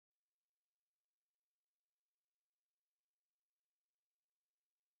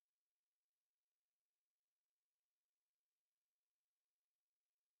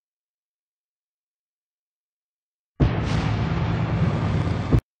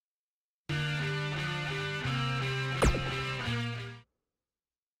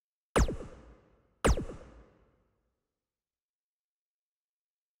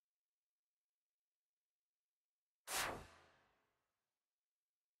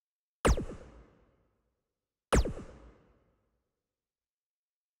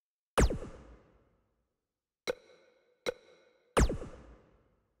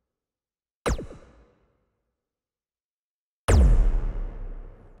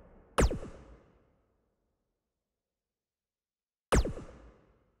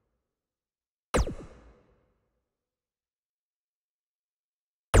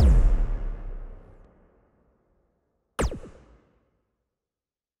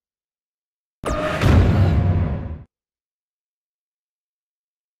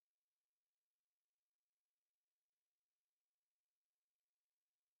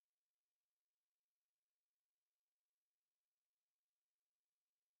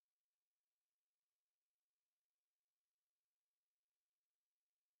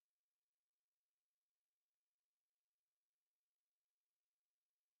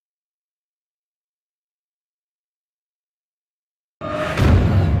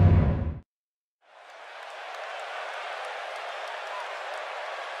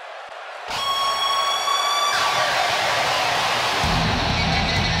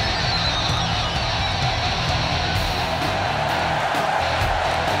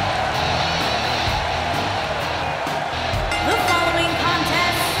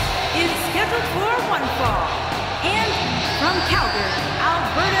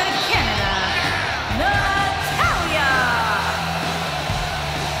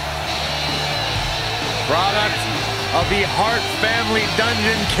Product of the Hart family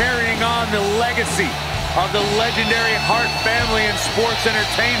dungeon, carrying on the legacy of the legendary Hart family in sports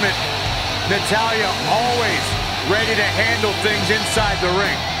entertainment. Natalya always ready to handle things inside the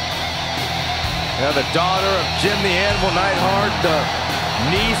ring. Now the daughter of Jim the Animal Neidhart, the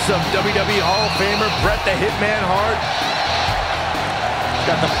niece of WWE Hall of Famer Bret the Hitman Hart. She's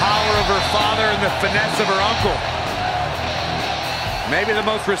got the power of her father and the finesse of her uncle. Maybe the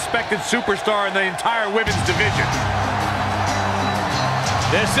most respected superstar in the entire women's division.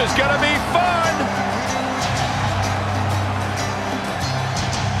 This is gonna be fun!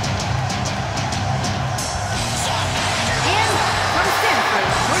 And from Stanford,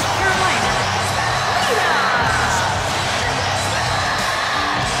 North Carolina, Lita!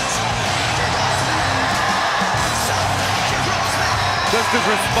 Just as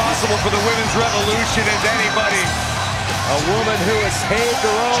responsible for the women's revolution as anybody. A woman who has paved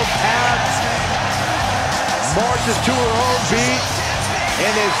her own path, marches to her own beat,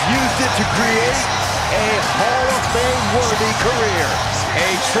 and has used it to create a Hall of Fame-worthy career. A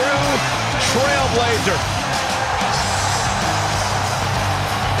true trailblazer.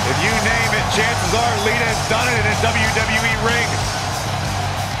 If you name it, chances are Lita has done it in a WWE ring.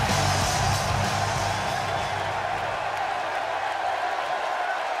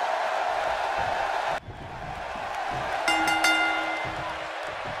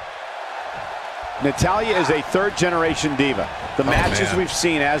 Natalya is a third-generation diva. The matches we've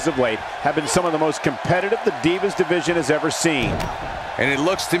seen as of late have been some of the most competitive the Divas division has ever seen. And it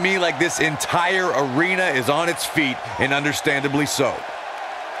looks to me like this entire arena is on its feet, and understandably so.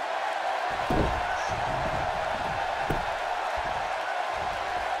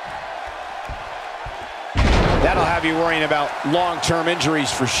 That'll have you worrying about long-term injuries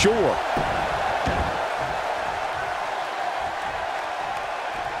for sure.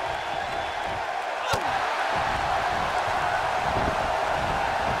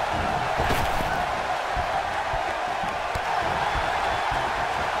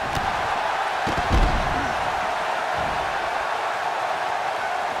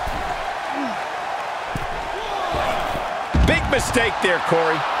 Big mistake there,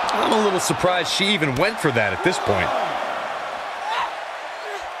 Corey. I'm a little surprised she even went for that at this point.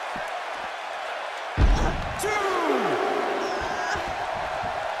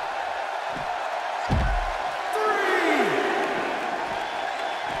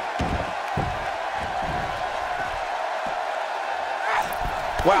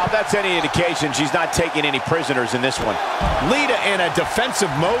 Wow, that's any indication she's not taking any prisoners in this one. Lita in a defensive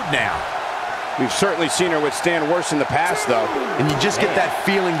mode now. We've certainly seen her withstand worse in the past, though. And you just get that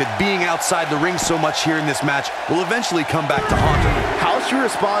feeling that being outside the ring so much here in this match will eventually come back to haunt her. How she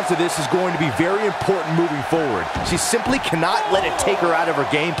responds to this is going to be very important moving forward. She simply cannot let it take her out of her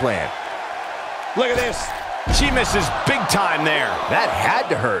game plan. Look at this. She misses big time there. That had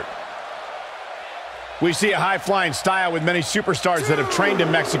to hurt. We see a high-flying style with many superstars that have trained in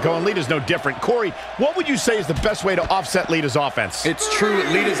Mexico, and Lita's no different. Corey, what would you say is the best way to offset Lita's offense? It's true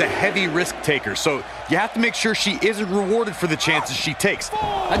that Lita's a heavy risk taker, so you have to make sure she isn't rewarded for the chances she takes.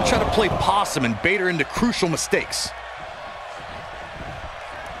 I'd try to play possum and bait her into crucial mistakes.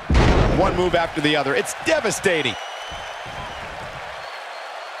 One move after the other. It's devastating.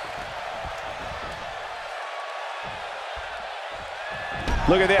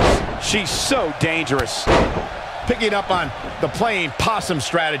 Look at this. She's so dangerous. Picking up on the playing possum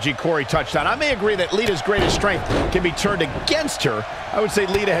strategy Corey touched on, I may agree that Lita's greatest strength can be turned against her. I would say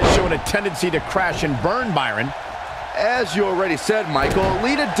Lita has shown a tendency to crash and burn, Byron. As you already said, Michael,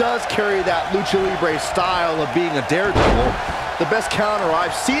 Lita does carry that lucha libre style of being a daredevil. The best counter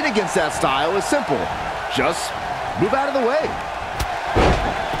I've seen against that style is simple. Just move out of the way.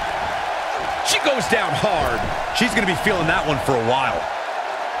 She goes down hard. She's going to be feeling that one for a while.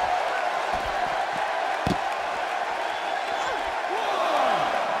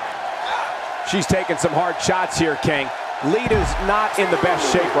 She's taking some hard shots here, King. Lita's not in the best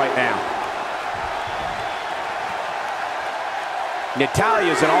shape right now.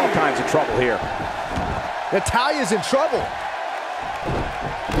 Natalya's in all kinds of trouble here. Natalya's in trouble.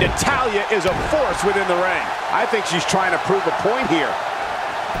 Natalya is a force within the ring. I think she's trying to prove a point here.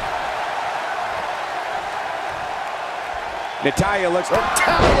 Natalya looks...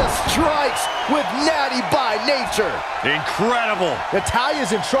 Natalya strikes with natty by nature. Incredible.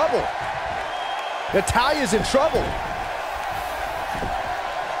 Natalya's in trouble. Natalya's in trouble.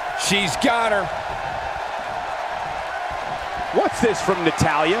 She's got her. What's this from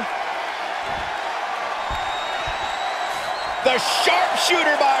Natalya? The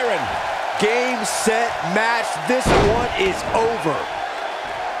sharpshooter, Byron. Game, set, match. This one is over.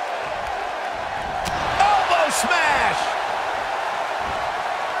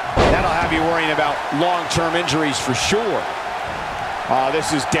 be worrying about long-term injuries for sure. Oh,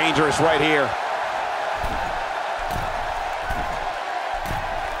 this is dangerous right here.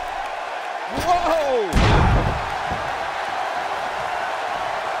 Whoa!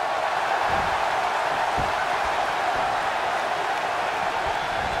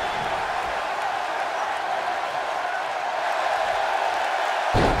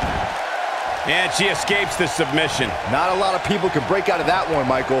 And she escapes the submission. Not a lot of people can break out of that one,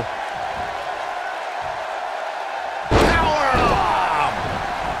 Michael. Powerbomb!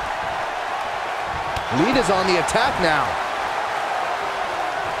 Lita's on the attack now.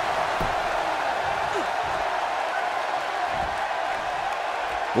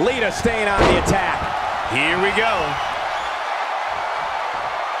 Lita staying on the attack. Here we go.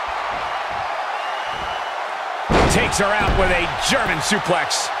 Takes her out with a German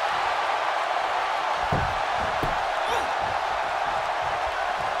suplex.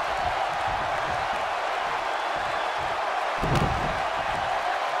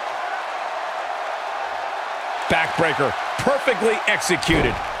 Backbreaker, perfectly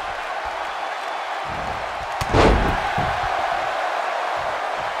executed.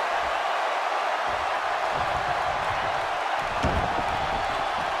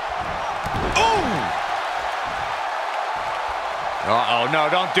 Uh-oh, no,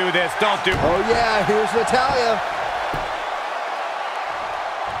 don't do this, don't do... Oh yeah, here's Natalya.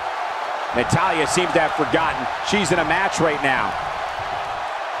 Natalya seems to have forgotten she's in a match right now.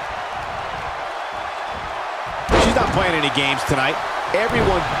 She's not playing any games tonight.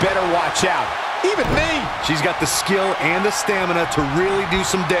 Everyone better watch out. Even me. She's got the skill and the stamina to really do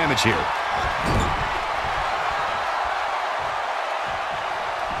some damage here.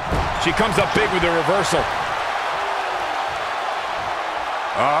 She comes up big with a reversal.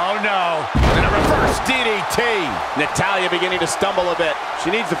 Oh, no. And a reverse DDT. Natalya beginning to stumble a bit. She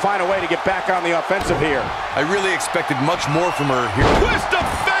needs to find a way to get back on the offensive here. I really expected much more from her here. Twist of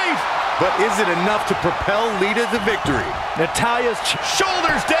fate! But is it enough to propel Lita to victory? Natalya's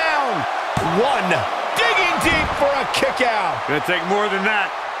shoulders down. One. Digging deep for a kick out. Gonna take more than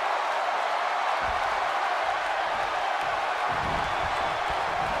that.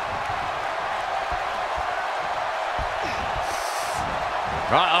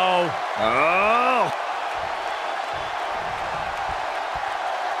 Uh-oh. Oh.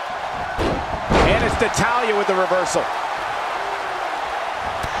 And it's Natalya with the reversal.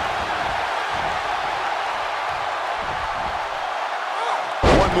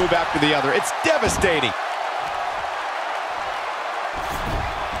 One move after the other. It's devastating.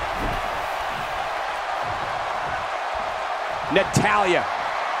 Natalya.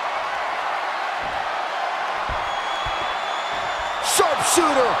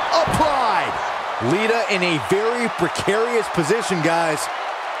 Sharpshooter applied. Lita in a very precarious position, guys.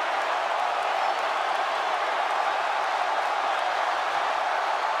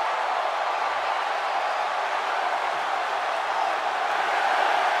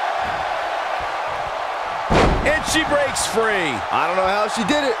 And she breaks free. I don't know how she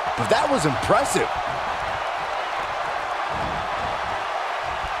did it, but that was impressive.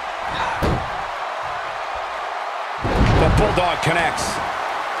 The Bulldog connects.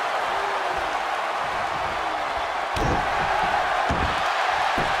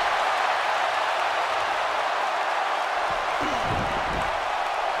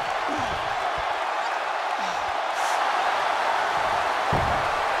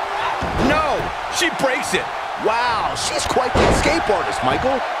 No! She breaks it. Wow, she's quite the escape artist,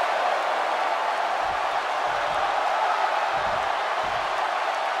 Michael.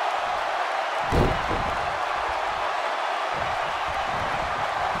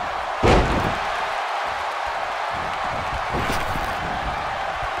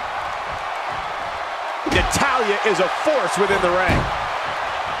 Natalya is a force within the ring.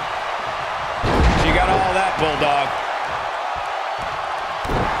 She got all that, Bulldog.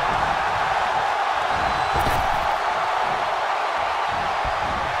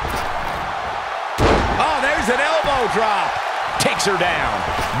 Oh, there's an elbow drop. Takes her down.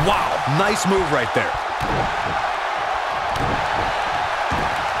 Wow. Nice move right there.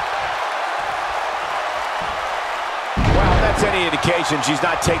 Well, if that's any indication, she's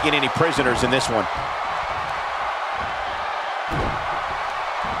not taking any prisoners in this one.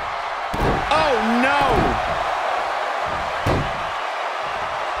 Oh, no!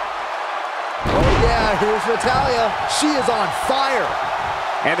 Oh, yeah, here's Natalya. She is on fire.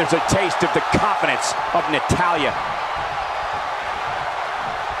 And there's a taste of the confidence of Natalya.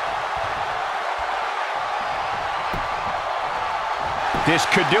 This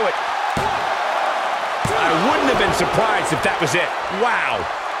could do it. I wouldn't have been surprised if that was it. Wow.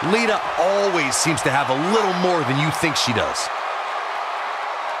 Lita always seems to have a little more than you think she does.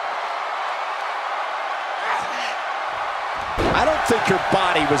 I don't think her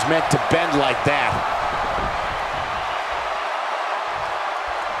body was meant to bend like that.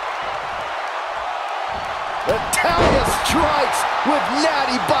 Natalya strikes with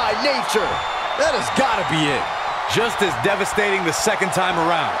natty by nature. That has got to be it. Just as devastating the second time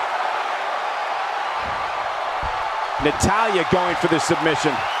around. Natalya going for the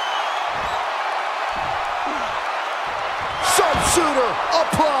submission. Sharpshooter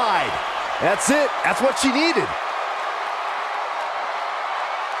applied. That's it. That's what she needed.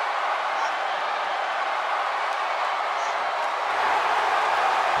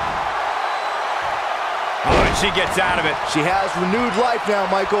 Oh, and she gets out of it. She has renewed life now,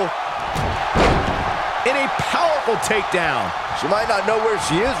 Michael. In a powerful takedown. She might not know where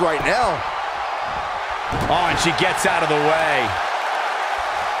she is right now. Oh, and she gets out of the way.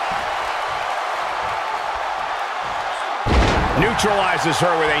 Neutralizes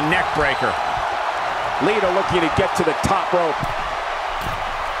her with a neck breaker. Lita looking to get to the top rope.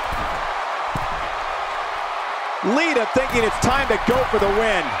 Lita thinking it's time to go for the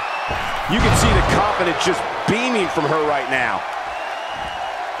win. You can see the confidence just beaming from her right now.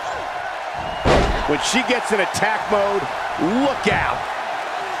 When she gets in attack mode, look out.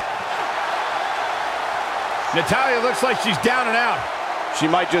 Natalya looks like she's down and out. She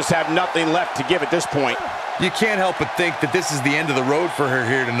might just have nothing left to give at this point. You can't help but think that this is the end of the road for her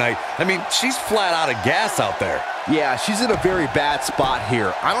here tonight. I mean, she's flat out of gas out there. Yeah, she's in a very bad spot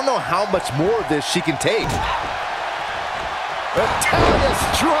here. I don't know how much more of this she can take. Natalya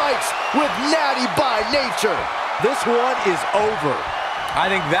strikes with natty by nature. This one is over.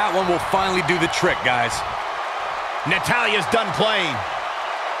 I think that one will finally do the trick, guys. Natalya's done playing.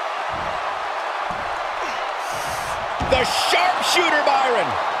 The sharpshooter, Byron.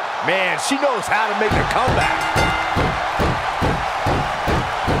 Man, she knows how to make a comeback.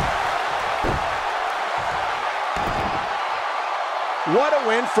 What a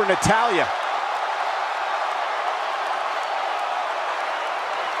win for Natalya.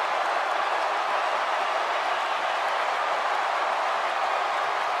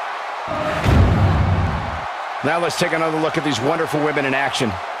 Now let's take another look at these wonderful women in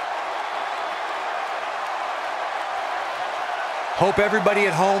action. Hope everybody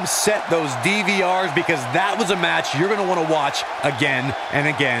at home set those DVRs, because that was a match you're going to want to watch again and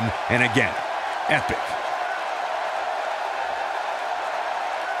again and again. Epic.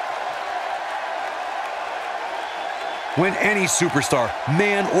 When any superstar,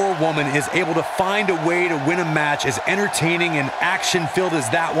 man or woman, is able to find a way to win a match as entertaining and action-filled as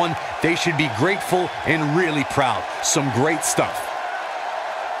that one, they should be grateful and really proud. Some great stuff.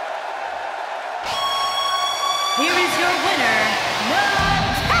 Here is your winner,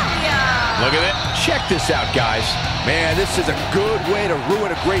 Natalya. Look at it. Check this out, guys. Man, this is a good way to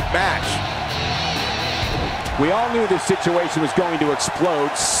ruin a great match. We all knew this situation was going to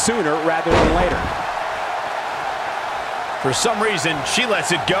explode sooner rather than later. For some reason, she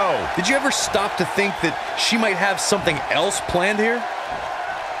lets it go. Did you ever stop to think that she might have something else planned here?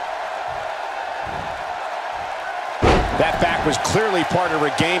 That back was clearly part of her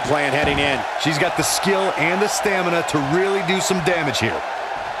game plan heading in. She's got the skill and the stamina to really do some damage here.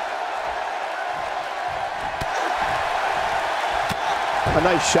 A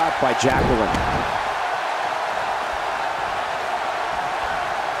nice shot by Jacqueline.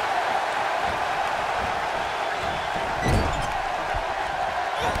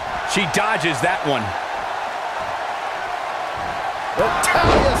 She dodges that one.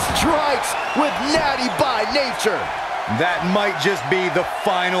 Natalya strikes with natty by nature. That might just be the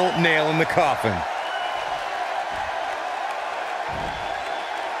final nail in the coffin.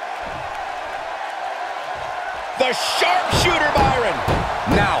 The sharpshooter, Byron.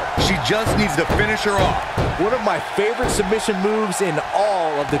 Now, she just needs to finish her off. One of my favorite submission moves in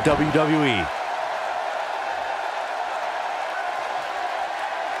all of the WWE.